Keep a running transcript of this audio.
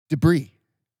Debris.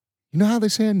 You know how they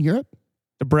say in Europe?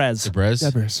 Debris.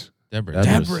 Debris.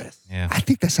 Yeah. I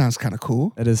think that sounds kind of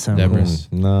cool. That is sound Debris.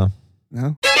 No.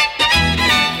 No?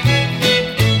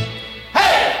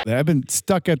 I've been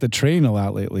stuck at the train a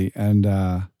lot lately, and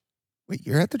Wait,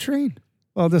 you're at the train?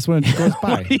 well, this one goes What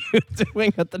by are you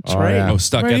doing at the Oh, train? yeah. Oh,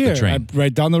 stuck right at here, the train.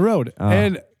 right down the road,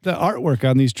 and the artwork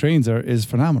on these trains is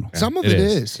phenomenal. Some of It it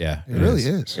is. is. Yeah, It it really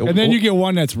is. is. And then you get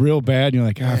one that's real bad, and you're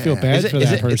like, I feel bad for that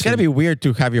person. It's got to be weird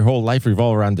to have your whole life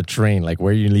revolve around the train, like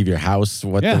where you leave your house,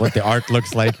 what the art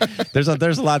looks like. There's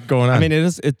a lot going on. I mean,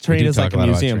 train do is talk like a a lot about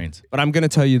museum. trains. But I'm going to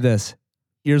tell you this.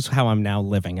 Here's how I'm now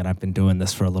living, and I've been doing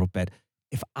this for a little bit.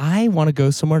 If I want to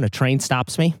go somewhere and a train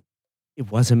stops me, it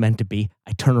wasn't meant to be.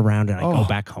 I turn around and I go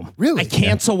back home. Really? I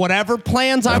cancel whatever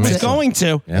plans I was going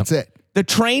to. Yeah. That's it. The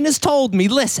train has told me,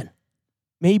 listen,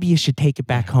 maybe you should take it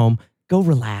back home. Go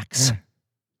relax.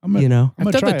 I'm You know? I'm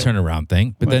I've gonna done try the it. turnaround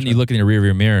thing, but I'm then gonna you look in your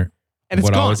rearview mirror, And it's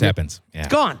what gone. always happens. Yeah. It's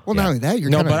gone. Well, not only that, you're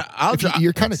No, kind but I'll of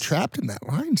you're kind of trapped in that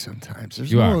line sometimes. There's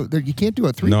You are. you can't do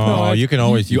a 3. no, you can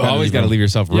always. You always got to leave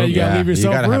yourself room. Yeah, you gotta leave you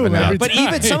yourself gotta have room an out. every But time.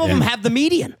 even some of them have the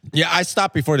median. Yeah, I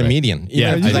stop before the median.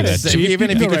 Yeah, Even, I think that's cheap. even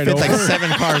You if you can could go fit right like over. 7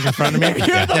 cars in front of me,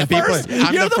 You're the and people, first-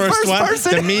 I'm you're the the first first one.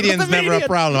 person The with median's the never a median.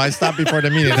 problem. I stop before the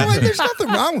median. You know what? There's nothing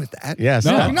wrong with that. Yes,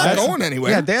 No, yeah. You're not that's- going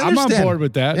anywhere. Yeah, they I'm on understand. board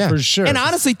with that Yeah. for sure. And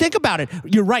honestly, think about it.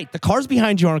 You're right. The cars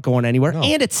behind you aren't going anywhere.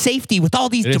 And it's safety with all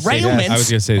these It is safety. derailments. I was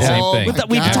going to say the same Oh, thing. my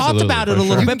We've God. talked Absolutely, about it for a little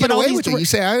sure. You bit, can but get all away these with it. You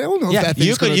say, I don't know if Yeah, that you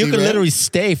thing's could going to literally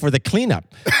stay for the cleanup.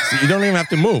 So you don't even have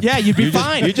to move. Yeah, you'd be You just-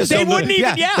 fine. You just They don't move. wouldn't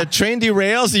even- yeah. The train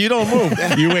derails, you don't move.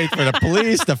 You wait for the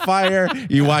police, the fire.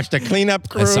 You watch the cleanup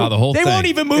crew. I saw the whole They thing. won't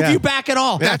even move Yeah. you back at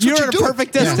all. That's You're what at you a do.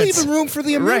 perfect You're distance. leaving room for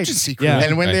the emergency crew. Yeah.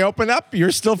 And when they open up,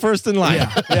 you're still first in line.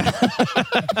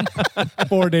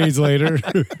 4 days later.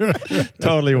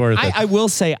 Totally worth it. I will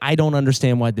say I don't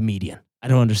understand why the median. I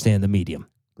don't understand the medium.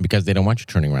 Because they don't want you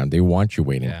turning around. They want you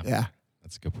waiting. Yeah. Yeah.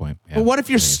 That's a good point. Yeah. But what if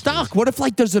you're stuck? What if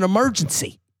like there's an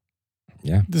emergency?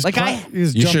 Yeah. Just Like, cli- I-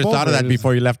 just You jump should have thought of over that it.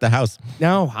 before you left the house.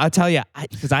 No, I'll tell you,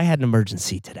 because I had an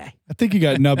emergency today. I think you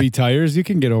got nubby tires. You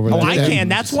can get over Oh, that. I can.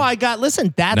 That's why I got.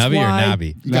 Listen, that's Nubby why. or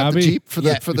Nobby? You got the Nobby? Jeep for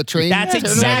the train. That's turnaround?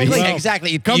 exactly- Well,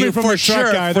 exactly. coming You, from for a truck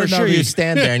sure, guy, for they're sure, nubby. you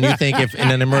stand there and you think if in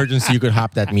an emergency you could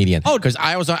hop that median. Oh. Because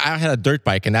I had a dirt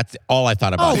bike and that's all I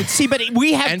thought about. Oh, see, but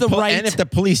we have the right And if the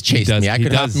police chased me, I he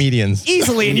could hop does. medians.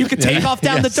 easily, and you can take off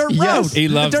down Yes, the dirt road, yes. He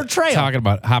loves the dirt trail. talking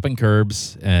about hopping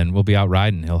curbs, and we'll be out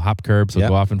riding. He'll hop curbs. He'll Yep.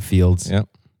 go off in fields. Yeah.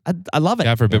 I love it.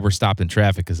 God forbid we're stopped in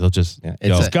traffic because he'll just Yeah.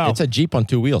 go. go. It's a Jeep on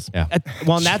 2 wheels. Yeah.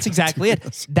 Well, and that's exactly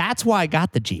it. That's why I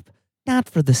got the Jeep. Not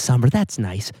for the summer. That's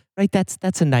nice, right?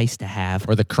 That's a nice to have.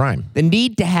 Or the crime. The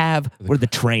need to have were the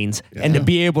trains and to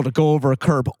be able to go over a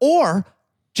curb or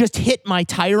just hit my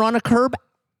tire on a curb.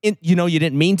 And, you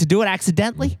didn't mean to do it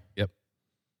accidentally. Yep.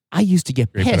 I used to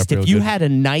get Break that up pissed real if you good. had a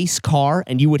nice car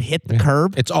and you would hit the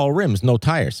curb. It's all rims, no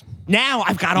tires. Now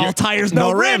I've got all tires,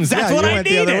 no no rims. rims. That's Yeah, what you I went the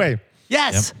needed. other way.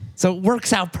 Yes. So it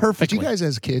works out Did perfectly. you guys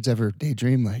as kids ever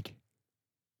daydream like,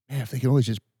 man, if they could always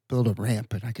just build a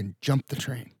ramp and I can jump the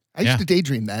train? I used Yeah. to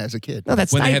daydream that as a kid. No,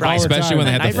 that's When they Knight had, Rider. especially when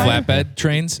they had the Knight Rider. flatbed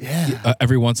trains, Yeah.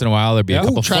 every once in a while there'd be a Yeah.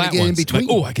 couple Ooh, trying to flat get in ones. between.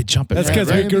 Like, I could jump it. That's there. because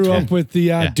right we grew between. up with the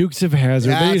Yeah. Dukes of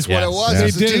Hazzard. That's what Yes. it was. Yeah. It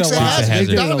was They the did it Dukes a of lot. Hazzard. They They did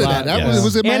it a started lot. that. That Yes.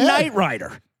 was in my And head. Knight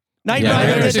Rider. Knight Yeah, Rider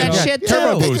yeah, did yeah. that Yeah. shit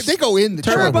Turbo too. Boost. They go in the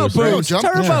Turbo train. They don't Boost. jump.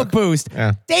 Turbo Yeah. Boost.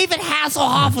 Yeah. David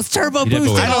Hasselhoff was Turbo He did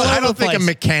Boosting believe it. all over I the don't think a place.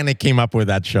 mechanic came up with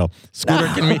that show. Scooter,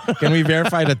 can we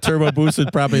verify that Turbo Boost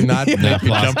would probably not make Not you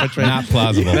jump a plausible. train? Not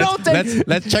plausible. don't think-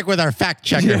 Let's check with our fact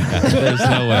checker. There's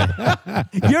no way.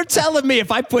 You're telling me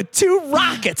if I put 2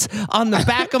 rockets on the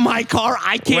back of my car,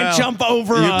 I can't Well, jump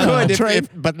over You a could, train?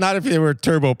 but not if they were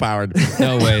turbo powered.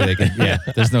 No way they could. Yeah.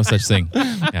 There's no such thing.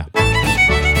 Yeah.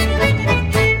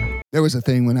 There was a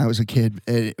thing when I was a kid.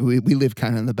 We lived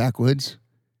kind of in the backwoods.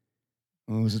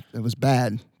 It was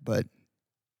bad, but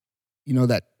you know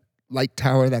that light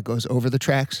tower that goes over the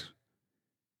tracks?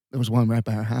 There was one right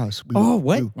by our house. We Oh, would,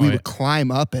 what? We, Oh, yeah. would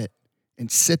climb up it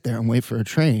and sit there and wait for a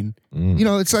train. Mm. You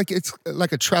know, it's like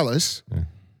a trellis.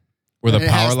 Where the and it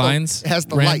power has lines It has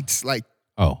the ran? lights, like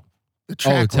Oh. the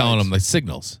track telling lights. them the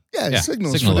signals. Yeah, Yeah,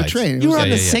 signals signal for the lights. train. It You was were on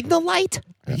Yeah, the yeah, yeah. signal light?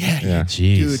 yeah.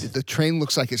 Jeez. Dude, the train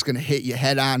looks like it's going to hit you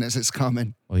head on as it's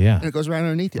coming. Well, yeah. And it goes right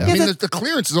underneath you. Yeah, I mean, that- the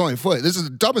clearance is only a foot. This is the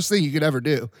dumbest thing you could ever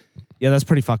do. Yeah, that's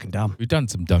pretty fucking dumb. We've done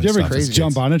some dumb Did you ever stuff. as crazy. kids.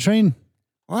 jump on a train?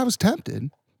 Well, I was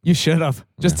tempted. You should have,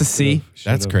 just to see.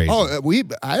 That's crazy. Oh,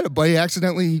 I had a buddy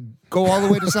accidentally go all the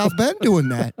way to South Bend doing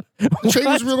that. The train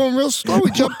was going real slow. He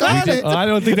jumped on it. I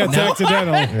don't think that's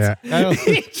accidental. Yeah. I don't-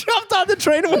 He jumped on the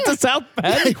train and went to South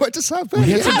Bend? He went to South Bend.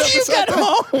 He How ended up do you in South get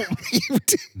Bend. home?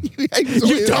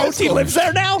 You don't? He lives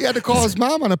there now? He had to call his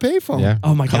mom on a payphone. Yeah.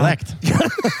 Oh, my God. Collect.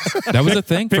 That was a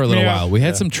thing for a little me up. while. We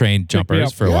had some train jumpers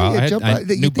up. for a Yeah, while. you I jump had out-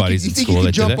 you new think buddies you in think school you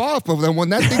that can did jump it. off, but then when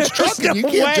that thing's trucking, you no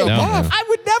can't way. jump No. off. I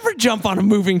would never jump on a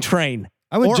moving train.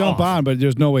 I would Or jump off. on, but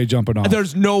there's no way jumping off.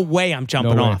 There's no way I'm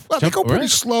jumping No way. off. Well, they go pretty right.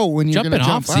 slow when you're Jumping going to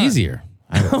jump off's on. easier.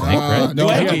 I would think, right? No,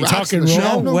 way. you got You rocks tuck in and the roll.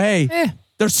 snow. No way. Eh.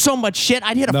 There's so much shit.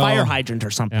 I'd hit a No. fire hydrant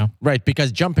or something. Yeah. Right,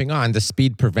 because jumping on, the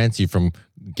speed prevents you from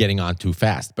getting on too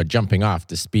fast. But jumping off,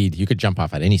 the speed, you could jump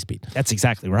off at any speed. That's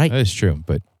exactly right. That is true,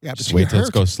 but Yeah, just but wait you till it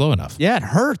hurt. goes slow enough. Yeah, it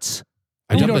hurts.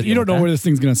 I've you done don't, the- you don't know where this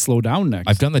thing's going to slow down next.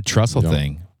 I've done the trestle You don't.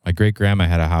 thing. My great grandma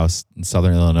had a house in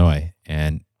Southern Illinois,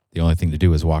 and the only thing to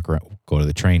do was walk around, go to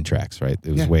the train tracks. Right,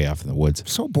 it was Yeah. way off in the woods.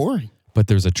 So boring. But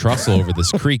there's a trestle over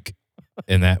this creek,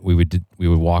 and that we would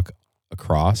walk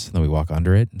across, and then we walk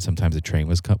under it, and sometimes a train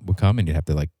would come, and you'd have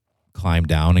to like climb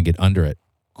down and get under it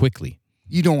quickly.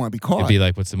 You don't want to be caught. It'd be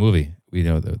like, what's the movie? We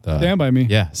know the Stand by me.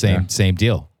 yeah, same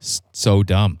deal. So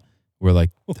dumb. We're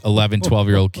like 11,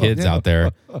 12-year-old kids Yeah. out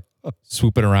there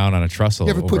swooping around on a trestle.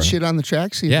 You ever over- put shit on the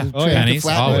track? See if Yeah, the train can pennies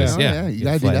flatten it? always. Oh, Yeah, you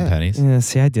gotta do flatten that. pennies. Yeah,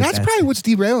 see, I did That's that. probably what's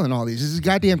derailing all these. Is the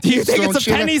goddamn. Do you kids think throwing it's the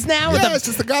shit at- pennies now? Yes,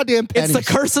 it's the goddamn pennies. It's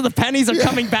the curse of the pennies are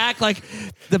coming back. Like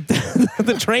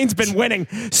the train's been winning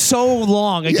so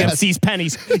long against Yes. these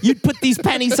pennies. You'd put these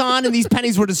pennies on, and these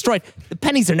pennies were destroyed. The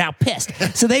pennies are now pissed,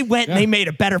 so they went and they made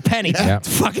a better penny.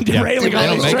 It's fucking derailing They all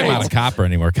don't these make them out trains. of copper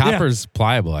anymore. Copper's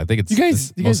pliable. I think it's You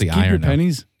guys it's mostly keep your iron now.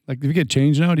 pennies? Like, if you get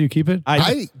change now, do you keep it?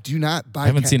 I do not buy. I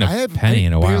haven't seen a I penny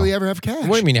in a while. Barely ever have cash.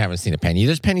 What do you mean you haven't seen a penny?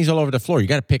 There's pennies all over the floor. You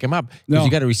got to pick them up because No.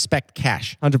 you got to respect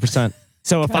cash. 100%.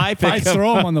 So if I I pick up,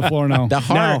 throw them on the floor now. The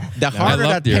harder I that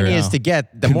loved your, penny is to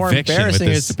get, the more conviction with embarrassing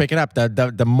it is this. to pick it up.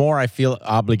 The more I feel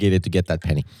obligated to get that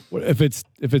penny. If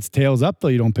it's tails up though,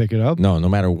 you don't pick it up. No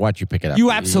matter what, you pick it up. you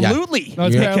Yeah. absolutely No,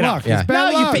 it's pick bad it luck. up. Yeah. It's bad No,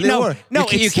 you luck. pick- no, you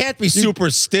it's- can't be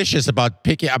superstitious about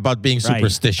being Right.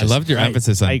 superstitious. I loved your Right.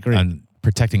 emphasis I agree. on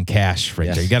protecting cash right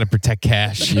Yes. there. You got to protect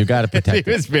cash. You got to protect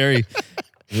It was very.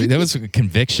 That was a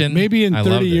conviction. Maybe in I 30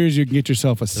 loved it. years you can get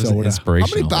yourself a It was soda. How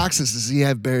inspirational. many boxes does he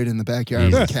have buried in the backyard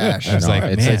Jesus. of cash? I was like,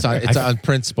 it's, man, it's on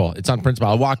principle. It's on principle.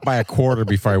 I'll walk by a quarter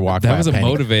before I walk by that was a penny.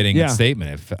 motivating Yeah.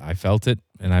 statement. I felt it,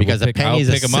 and I Because will a pick, I'll penny is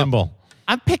a pick 'em up. symbol.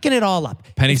 I'm picking it all up.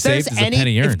 Penny If there's saved is a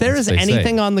penny If earned, there as is they say.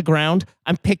 anything on the ground,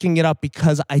 I'm picking it up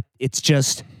because it's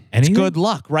just Anything? it's good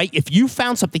luck, right? If you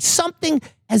found something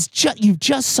has you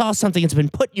just saw something that's been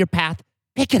put in your path,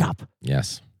 pick it up.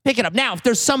 Yes. Pick it up. Now, if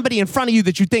there's somebody in front of you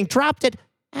that you think dropped it,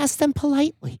 ask them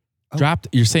politely. Dropped.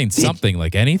 You're saying something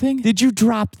like anything? Did you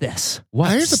drop this? What?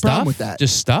 Here's the stuff? problem with that.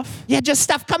 Just stuff? Yeah, just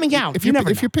stuff coming out. If you you're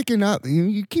never if you're picking up,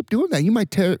 you keep doing that. You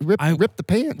might rip the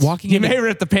pants. Walking you into may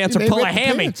rip the pants You or may pull a rip the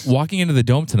hammy. pants. Walking into the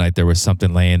dome tonight, there was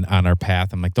something laying on our path.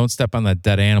 I'm like, don't step on that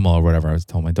dead animal or whatever. I was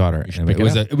telling my daughter. should And pick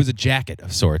it up. it was a jacket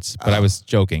of sorts, but I was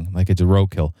joking, like it's a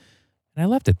roadkill. And I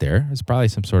left it there. It's probably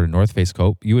some sort of North Face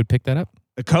coat. You would pick that up?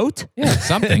 The coat? Yeah,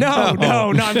 something. No.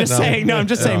 I'm just saying. No, I'm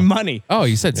just saying money. Oh,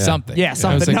 you said something. Yeah, I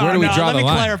something. was like, no, where do we no, draw let the me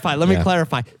line? clarify. Let me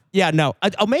clarify. Yeah, no.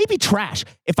 Oh, maybe trash.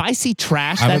 If I see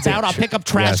trash I would that's say out, I'll pick up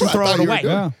trash Yes. and throw I it thought you were away.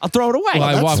 doing- Yeah. I'll throw it away. Well,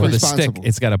 I that's walk with a stick. responsible.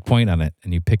 It's got a point on it,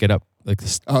 and you pick it up like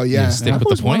Oh yeah, you stick I've with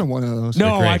always the point. wanted one of those.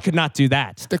 no, great. I could not do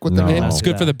that. Stick with No. the It's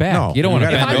good for the back. No, You don't want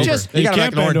to gotta bend I'm over. just- You got to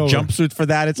can't like an bend orange over. jumpsuit for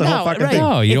that. It's a No, whole fucking right. thing.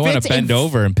 No, you If don't want it's to bend in-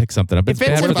 over and pick something up. It's if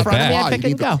it's bad in for the front of me, back. I pick you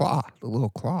need it and the go. claw, the little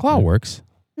claw. Claw works.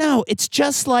 No, it's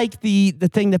just like the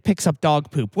thing that picks up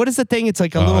dog poop. What is the thing? It's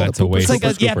like a Oh, little. that's a waste. It's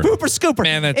like Pooper scooper. pooper scooper.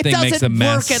 Man, that it thing doesn't makes a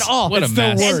mess. work at all. What a It's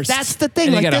mess. the And worst. That's the thing.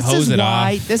 And you Like gotta this hose is it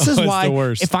why. off. This is Oh, it's why. the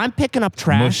worst. If I'm picking up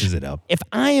trash, Mushes it up. if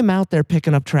I am out there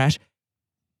picking up trash,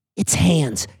 it's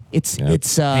hands. It's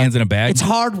Hands in a bag? It's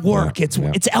hard work. Yeah.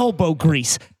 It's elbow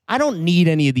grease. I don't need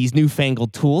any of these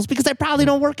newfangled tools because they probably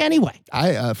don't work anyway.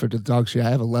 I for the dog shit,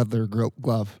 I have a leather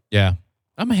glove. Yeah.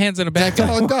 I'm a hands in a bag. That's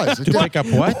all it does. It To just- pick up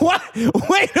what? What?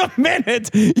 Wait a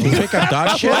minute. You pick up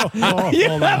dog shit? Hold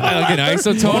on. Like an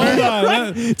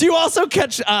isotoner. Do you also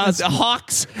catch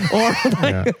hawks or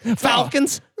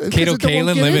falcons? Kato Because it won't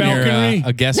Kalin get live in in. your Falconry.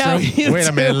 a guest No, room. you Wait a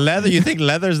do. minute. Leather? You think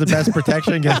leather is the best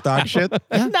protection against dog shit?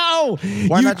 No.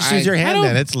 Why not just use your hand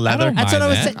then? It's leather. don't That's what mind I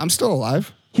was that. saying. I'm still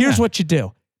alive. Here's what you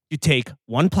do. You take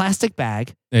one plastic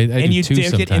bag, and do you two dip it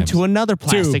sometimes. into another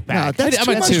plastic Nah, bag. that's I'm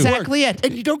too at much two. exactly work. it.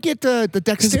 And you don't get the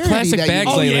dexterity. plastic that bags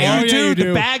you Oh lately yeah, are- you do. you The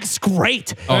do. bag's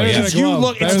great. Oh, yeah. Because you glove.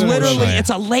 look, Better it's than a literally glove. it's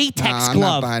a latex I'm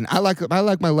not glove. buying. I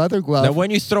like my leather glove. Now,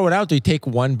 when you throw it out, do you take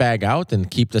one bag out and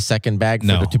keep the second bag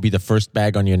No. to be the first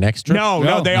bag on your next trip?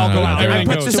 No, they all No, go no, out. no, I everything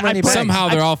put goes. this. Too many I put, bags. Somehow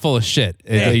they're all full of shit.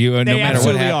 They No matter what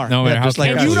absolutely happens, are. no matter Yeah, how just like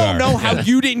and careful you don't are. know how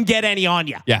you didn't get any on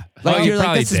you. Yeah. Like Oh, you you're like,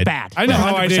 probably this is did. bad. I know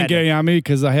how I 100% didn't get any on me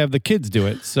because I have the kids do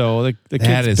it. So the kids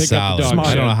That is pick solid. up the dog Smart.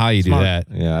 I don't know how you Smart.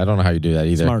 do that. Yeah, I don't know how you do that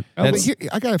either. Smart. Oh, but That's- here,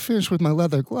 I gotta finish with my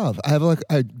leather glove. I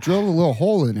drilled a little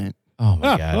hole in it Oh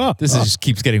my god, this just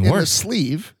keeps getting in the worse.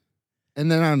 sleeve,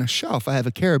 and then on a shelf I have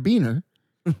a carabiner,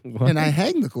 and I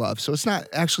hang the glove, so it's not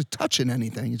actually touching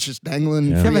anything. It's just dangling.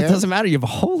 Yeah. Yeah, free but it air. doesn't matter. You have a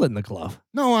hole in the glove.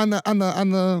 No, on the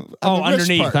Oh, wrist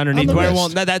underneath, part, underneath. on the Where it wrist.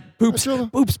 won't, that poops, That's real-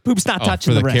 poop's not Oh,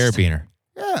 touching for the wrist. carabiner.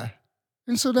 Yeah,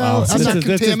 and so now Oh, so I'm This not is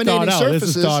thought contaminating out. surfaces.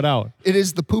 This is thought out. It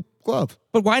is the poop glove.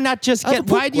 But why not just I have get? a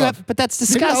poop Why do you glove. have? But that's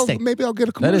Maybe I'll- disgusting. Maybe I'll get a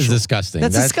That commercial. is disgusting.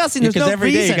 That's disgusting. There's because no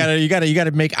every day reason. you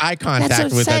gotta make eye what I'm contact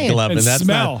with that saying. glove, And and that's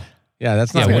smell. not. Yeah,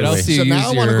 that's Yeah, not. what good else way. do you So now use I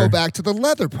want to your- go back to the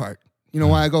leather part. You know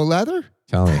why I go leather?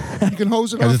 Tell me, You can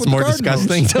hose it off because with it's more the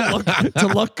garden disgusting. hose. to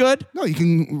look good. No, you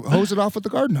can hose it off with the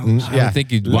garden hose. I don't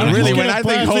think you'd Why want don't to. you Really, get when a I think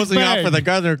plastic hosing off bag? with a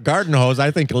garden hose,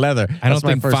 I think leather. I don't That's my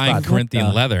think first fine thought.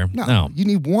 Corinthian leather. No. You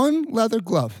need one leather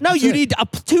glove. No, That's you it. need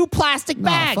two plastic Nah,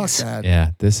 bags. fuck that. Yeah,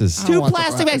 this is. I don't Two want the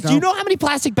plastic pla- bags. no. Do you know how many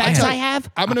plastic bags tell I you, have?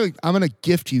 I'm gonna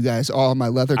gift you guys all my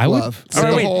leather I would- glove. All right,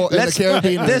 the wait, whole in the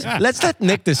carabiner. let's let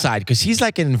Nick decide because he's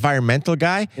like an environmental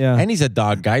guy Yeah. and he's a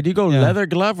dog guy. Do you go Yeah. leather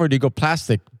glove or do you go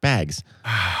plastic bags?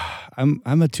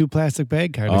 I'm a two plastic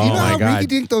bag kind of. Oh, You know my how God.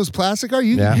 rinky-dink those plastic are?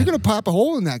 You're gonna pop a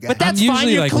hole in that guy. But that's I'm fine.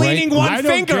 usually You're like cleaning right- one I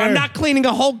don't finger. I'm care. not cleaning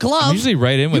a whole glove. I'm usually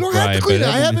right in you with don't have Brian, to clean but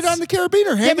it. I have it it's- on the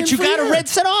carabiner. yeah, but you got to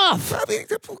rinse it off. I mean,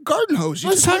 the garden hose. You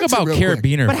Let's just talk rinse it about real quick.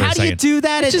 carabiner But for how a do you second. do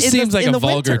that? It just in seems the, like in a the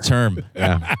vulgar winter? term.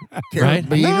 Yeah. Right?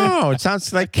 Carabiner? No, it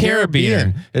sounds like Carabiner.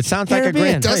 Carabiner. It sounds like a Caribbean.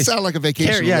 great It does place. sound like a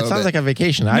vacation. Yeah, a it little sounds bit. like a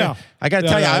vacation. No. I got to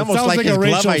No, tell you, no, I it almost sounds like like his a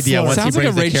glove racial idea slur. once Sounds he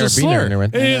like brings a the racial slur.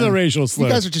 carabiner. It is a racial slur.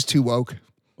 You guys are just too woke.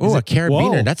 Oh, a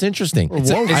carabiner. Whoa. That's interesting. Whoa. Is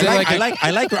it I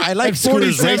like At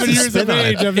Scooter's 47 racist years spin of on it.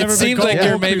 age, I've It never been seems called like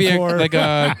you're woke maybe before. like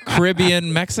a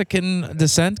Caribbean Mexican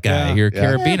descent guy. Yeah. You're a Yeah.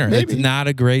 carabiner. Yeah, It's maybe. not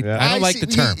a great. Yeah. I don't like see- the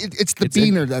term. It's the It's a-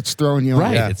 beaner that's throwing you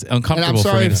Right. off. It's And I'm uncomfortable for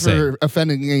sorry me to say. for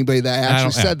offending anybody that I actually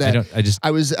don't- said I that. don't- I just. I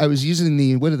was using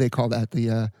the, what do they call that?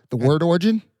 The word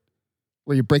origin,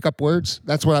 where you break up words.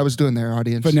 That's what I was doing there,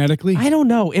 audience. Phonetically. I don't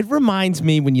know. It reminds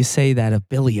me when you say that of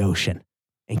Billy Ocean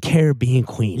and Caribbean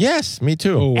Queen. Yes, me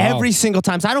too. Oh, wow. Every single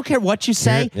time. So I don't care what you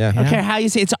say. Yeah. I don't care how you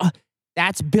say it.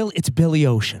 It's Billy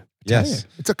Ocean. Yes.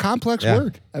 It's a complex Yeah.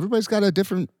 word. Everybo's got a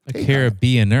different A take on it.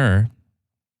 Caribbeaner,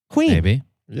 Queen. maybe.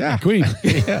 Yeah. Queen.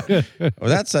 Yeah. Well,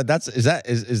 that's is that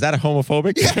a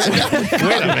homophobic?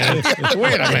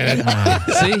 Wait a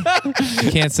minute. See,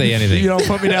 you can't say anything. You don't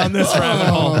put me down this rabbit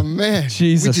hole. Oh man,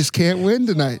 Jesus. we just can't win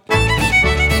tonight.